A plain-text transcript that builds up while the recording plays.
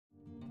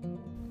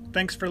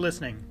Thanks for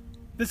listening.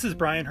 This is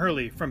Brian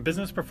Hurley from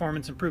Business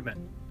Performance Improvement.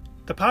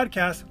 The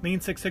podcast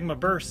Lean Six Sigma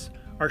Bursts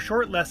are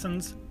short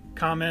lessons,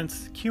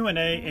 comments,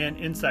 Q&A, and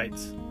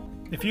insights.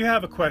 If you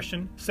have a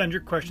question, send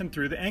your question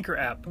through the Anchor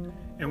app,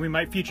 and we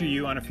might feature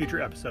you on a future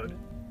episode.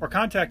 Or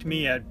contact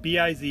me at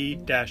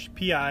biz-pi.com.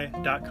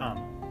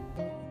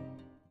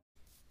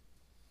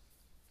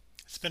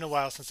 It's been a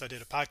while since I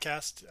did a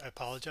podcast. I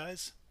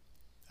apologize.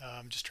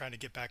 I'm just trying to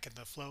get back in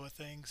the flow of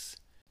things.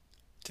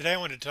 Today I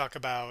wanted to talk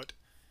about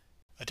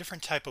a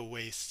different type of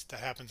waste that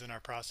happens in our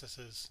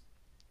processes.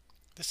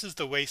 This is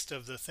the waste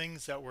of the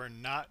things that we're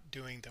not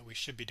doing that we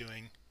should be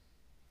doing.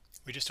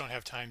 We just don't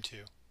have time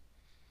to.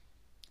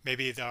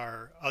 Maybe there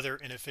are other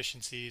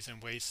inefficiencies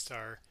and wastes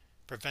are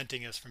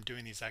preventing us from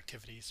doing these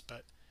activities,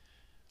 but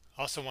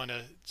I also want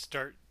to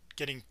start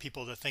getting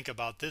people to think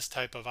about this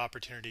type of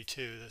opportunity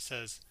too, that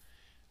says,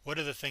 what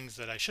are the things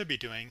that I should be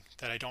doing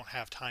that I don't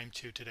have time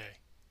to today?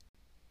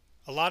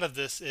 A lot of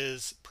this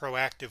is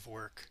proactive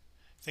work,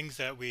 things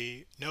that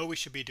we know we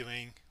should be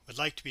doing, would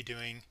like to be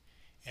doing,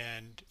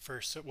 and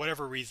for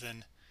whatever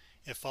reason,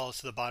 it falls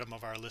to the bottom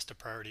of our list of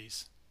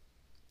priorities.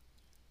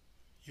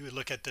 You would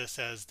look at this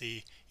as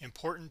the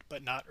important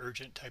but not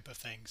urgent type of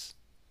things.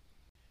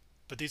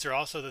 But these are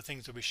also the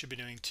things that we should be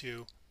doing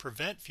to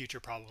prevent future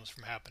problems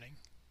from happening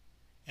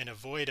and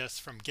avoid us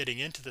from getting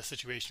into the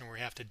situation where we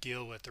have to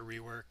deal with the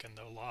rework and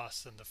the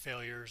loss and the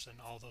failures and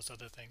all those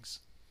other things.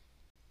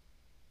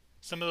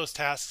 Some of those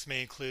tasks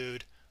may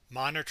include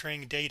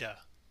monitoring data,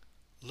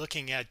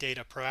 looking at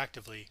data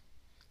proactively,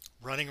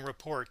 running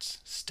reports,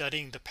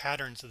 studying the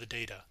patterns of the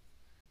data,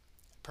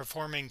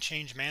 performing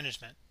change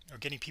management, or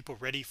getting people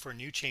ready for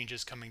new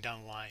changes coming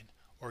down the line,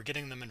 or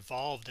getting them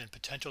involved in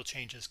potential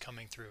changes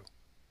coming through.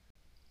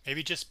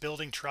 Maybe just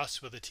building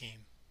trust with a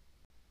team,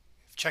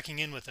 checking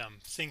in with them,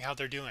 seeing how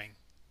they're doing,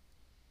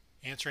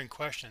 answering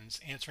questions,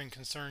 answering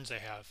concerns they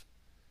have.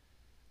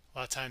 A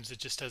lot of times it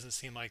just doesn't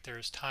seem like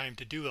there's time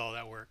to do all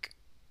that work,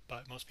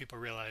 but most people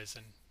realize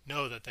and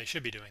know that they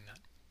should be doing that.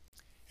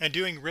 And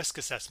doing risk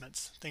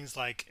assessments, things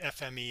like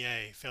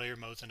FMEA, failure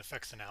modes and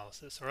effects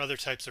analysis, or other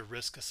types of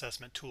risk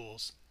assessment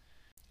tools,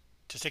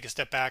 to take a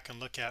step back and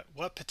look at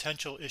what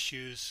potential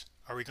issues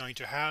are we going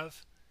to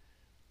have,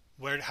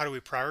 how do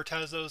we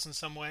prioritize those in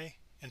some way,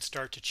 and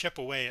start to chip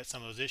away at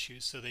some of those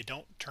issues so they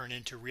don't turn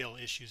into real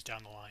issues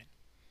down the line.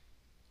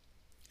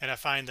 And I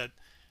find that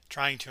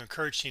trying to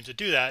encourage teams to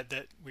do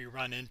that we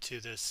run into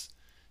this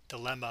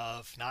dilemma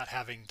of not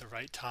having the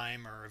right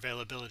time or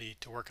availability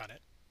to work on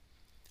it.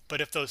 But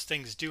if those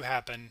things do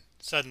happen,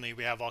 suddenly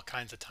we have all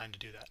kinds of time to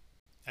do that.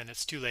 And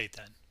it's too late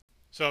then.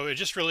 So I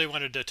just really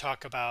wanted to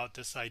talk about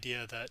this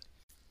idea that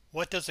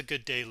what does a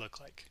good day look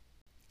like?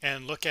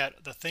 And look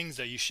at the things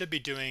that you should be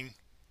doing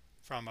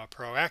from a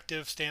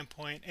proactive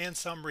standpoint and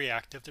some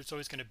reactive. There's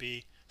always going to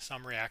be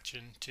some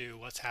reaction to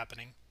what's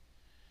happening.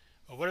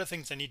 But what are the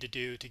things I need to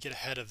do to get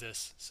ahead of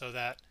this so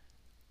that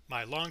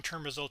my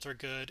long-term results are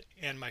good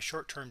and my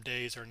short-term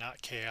days are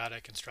not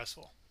chaotic and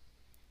stressful?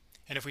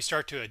 And if we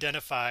start to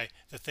identify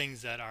the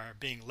things that are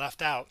being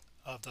left out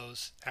of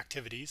those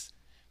activities,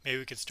 maybe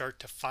we can start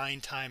to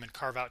find time and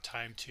carve out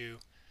time to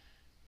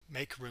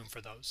make room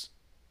for those.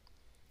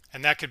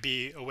 And that could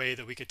be a way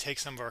that we could take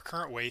some of our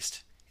current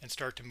waste and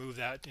start to move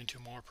that into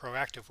more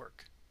proactive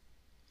work.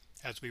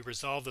 As we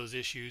resolve those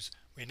issues,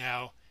 we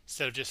now,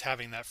 instead of just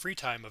having that free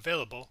time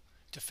available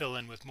to fill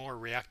in with more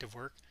reactive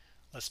work,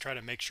 let's try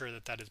to make sure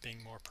that that is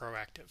being more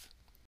proactive.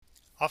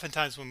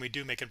 Oftentimes when we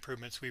do make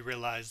improvements, we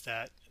realize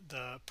that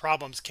the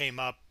problems came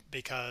up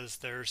because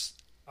there's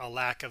a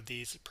lack of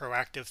these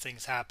proactive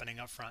things happening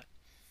up front.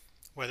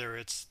 Whether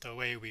it's the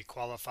way we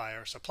qualify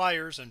our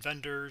suppliers and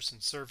vendors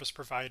and service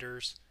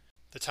providers,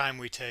 the time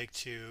we take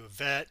to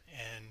vet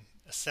and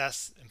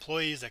assess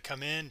employees that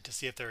come in to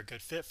see if they're a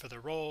good fit for the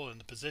role and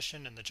the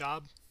position and the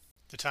job,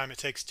 the time it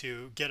takes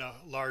to get a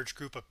large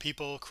group of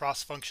people,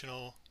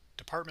 cross-functional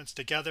departments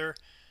together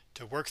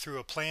to work through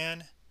a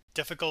plan,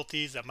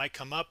 difficulties that might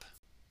come up,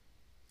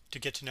 to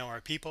get to know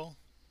our people,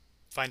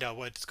 find out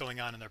what's going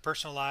on in their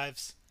personal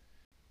lives,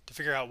 to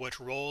figure out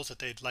which roles that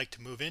they'd like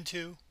to move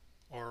into,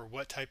 or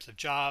what types of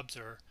jobs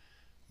or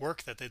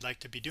work that they'd like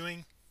to be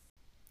doing.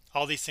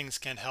 All these things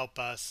can help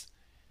us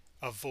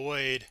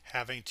avoid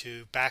having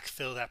to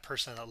backfill that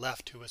person that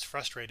left who was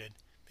frustrated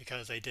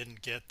because they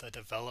didn't get the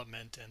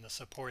development and the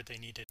support they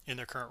needed in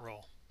their current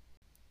role.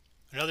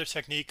 Another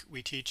technique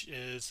we teach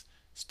is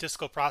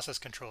statistical process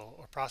control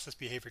or process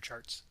behavior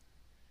charts.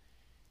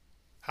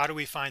 How do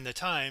we find the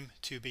time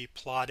to be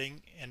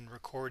plotting and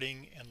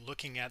recording and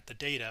looking at the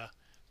data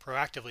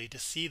proactively to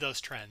see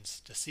those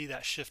trends, to see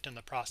that shift in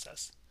the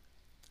process,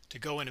 to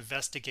go and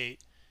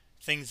investigate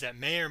things that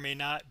may or may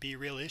not be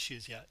real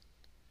issues yet?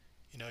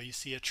 You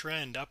see a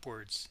trend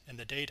upwards in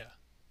the data.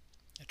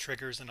 It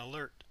triggers an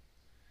alert.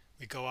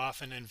 We go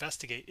off and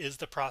investigate. Is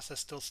the process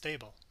still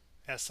stable?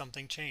 Has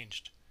something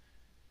changed?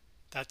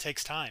 That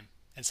takes time.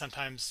 And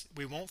sometimes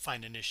we won't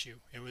find an issue.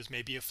 It was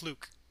maybe a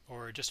fluke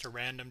or just a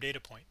random data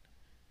point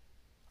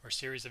or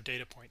series of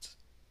data points.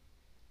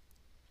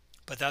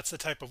 But that's the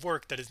type of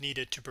work that is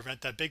needed to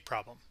prevent that big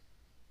problem.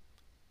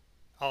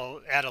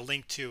 I'll add a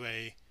link to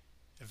a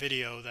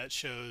video that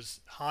shows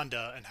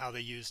Honda and how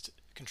they used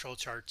control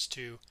charts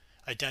to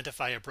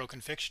identify a broken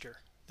fixture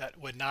that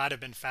would not have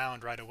been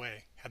found right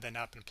away had they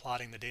not been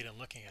plotting the data and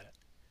looking at it.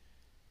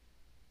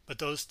 But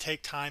those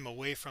take time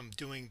away from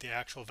doing the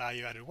actual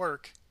value-added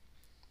work,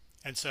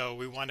 and so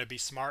we want to be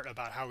smart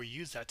about how we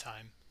use that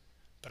time,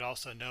 but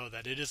also know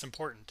that it is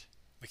important.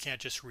 We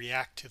can't just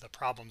react to the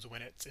problems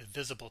when it's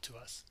visible to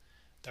us.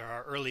 There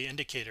are early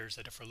indicators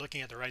that if we're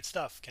looking at the right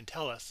stuff can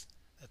tell us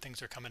that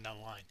things are coming down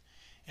the line.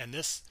 And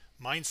this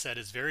mindset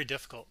is very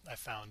difficult, I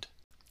found.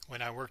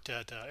 When I worked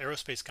at an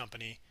aerospace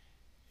company,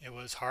 it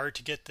was hard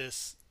to get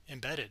this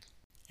embedded.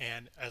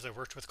 And as I've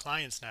worked with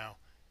clients now,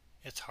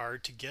 it's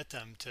hard to get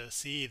them to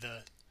see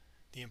the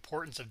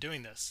importance of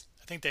doing this.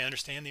 I think they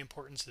understand the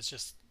importance. It's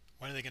just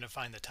when are they going to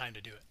find the time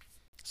to do it?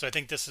 So I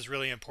think this is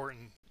really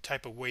important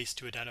type of waste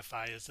to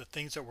identify is the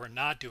things that we're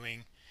not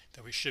doing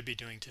that we should be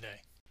doing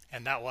today.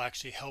 And that will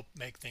actually help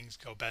make things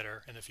go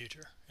better in the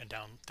future and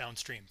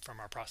downstream from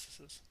our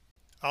processes.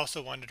 I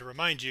also wanted to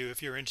remind you, if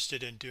you're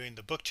interested in doing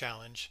the book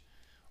challenge,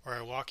 where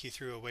I walk you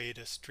through a way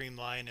to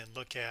streamline and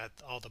look at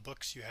all the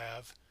books you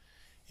have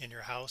in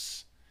your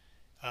house,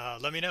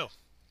 let me know.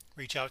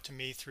 Reach out to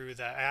me through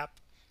the app.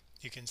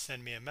 You can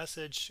send me a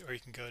message, or you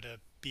can go to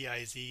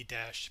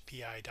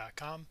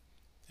biz-pi.com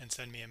and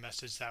send me a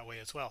message that way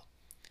as well.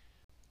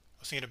 I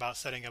was thinking about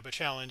setting up a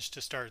challenge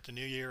to start the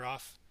new year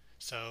off,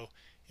 so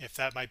if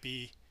that might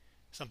be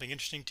something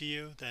interesting to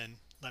you, then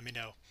let me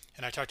know.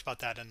 And I talked about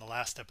that in the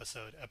last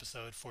episode,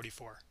 episode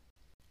 44.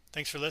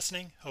 Thanks for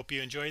listening. Hope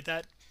you enjoyed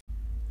that.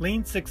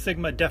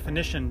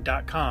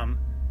 LeanSixSigmaDefinition.com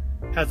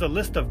has a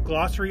list of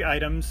glossary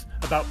items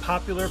about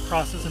popular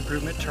process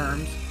improvement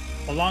terms,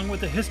 along with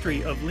the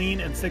history of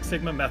Lean and Six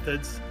Sigma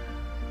methods,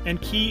 and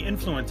key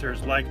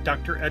influencers like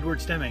Dr.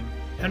 Edward Deming,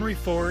 Henry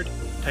Ford,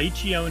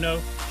 Taiichi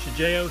Ohno,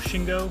 Shigeo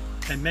Shingo,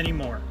 and many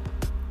more.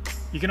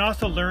 You can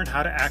also learn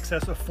how to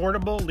access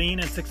affordable Lean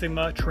and Six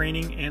Sigma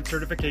training and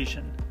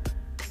certification.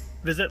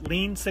 Visit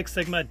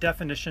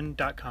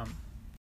LeanSixSigmaDefinition.com.